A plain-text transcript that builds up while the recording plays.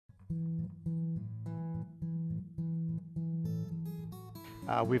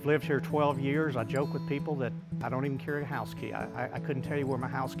We've lived here 12 years. I joke with people that I don't even carry a house key. I couldn't tell you where my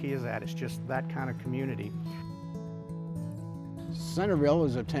house key is at. It's just that kind of community. Centerville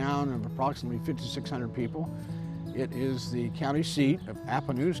is a town of approximately 5,600 people. It is the county seat of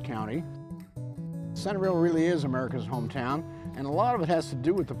Appanoose County. Centerville really is America's hometown, and a lot of it has to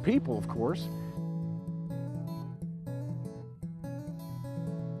do with the people, of course.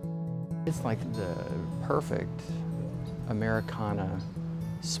 It's like the perfect Americana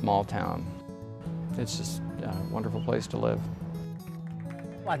small town. It's just a wonderful place to live.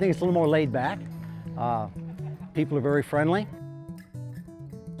 I think it's a little more laid back. People are very friendly.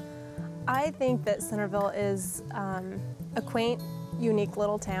 I think that Centerville is a quaint, unique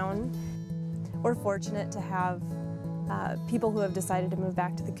little town. We're fortunate to have people who have decided to move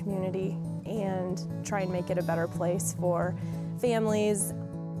back to the community and try and make it a better place for families.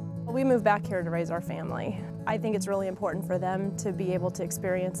 We moved back here to raise our family. I think it's really important for them to be able to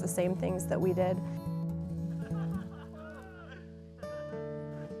experience the same things that we did.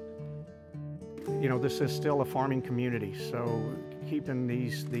 You know, this is still a farming community, so keeping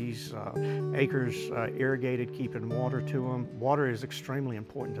these acres irrigated, keeping water to them. Water is extremely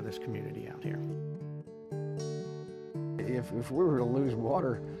important to this community out here. If we were to lose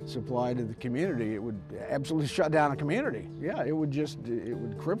water supply to the community, it would absolutely shut down a community. Yeah, it would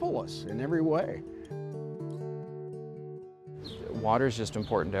cripple us in every way. Water is just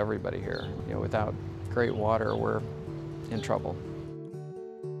important to everybody here. You know, without great water, we're in trouble.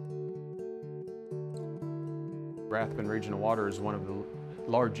 Rathbun Regional Water is one of the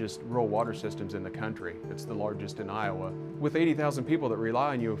largest rural water systems in the country. It's the largest in Iowa. With 80,000 people that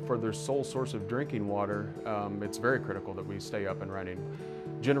rely on you for their sole source of drinking water, it's very critical that we stay up and running.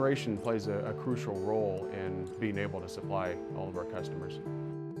 Generation plays a crucial role in being able to supply all of our customers.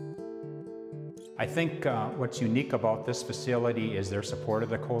 I think what's unique about this facility is their support of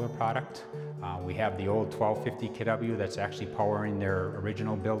the Kohler product. We have the old 1250 kW that's actually powering their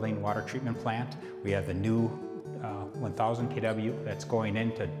original building water treatment plant. We have the new 1000 kW that's going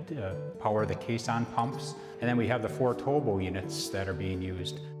in to power the caisson pumps. And then we have the 4 turbo units that are being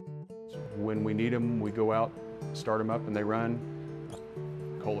used. When we need them, we go out, start them up, and they run.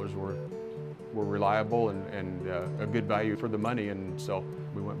 Kohlers were reliable and a good value for the money, and so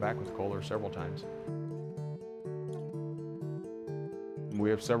we went back with Kohler several times. We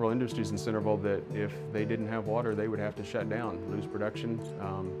have several industries in Centerville that if they didn't have water, they would have to shut down, lose production.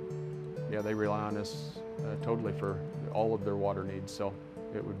 Yeah, they rely on us totally for all of their water needs, so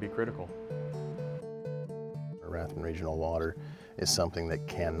it would be critical. Rathbun Regional Water is something that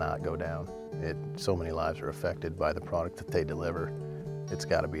cannot go down. So many lives are affected by the product that they deliver. It's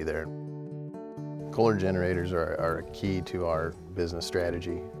got to be there. Kohler generators are a key to our business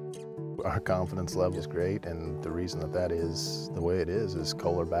strategy. Our confidence level is great, and the reason that is the way it is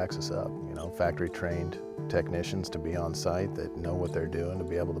Kohler backs us up. You know, factory-trained technicians to be on site that know what they're doing, to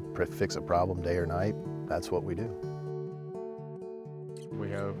be able to fix a problem day or night. That's what we do.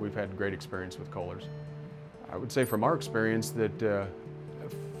 We've had great experience with Kohlers. I would say from our experience that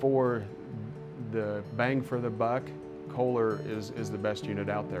for the bang for the buck, Kohler is the best unit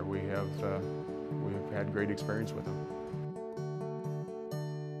out there. We've had great experience with them.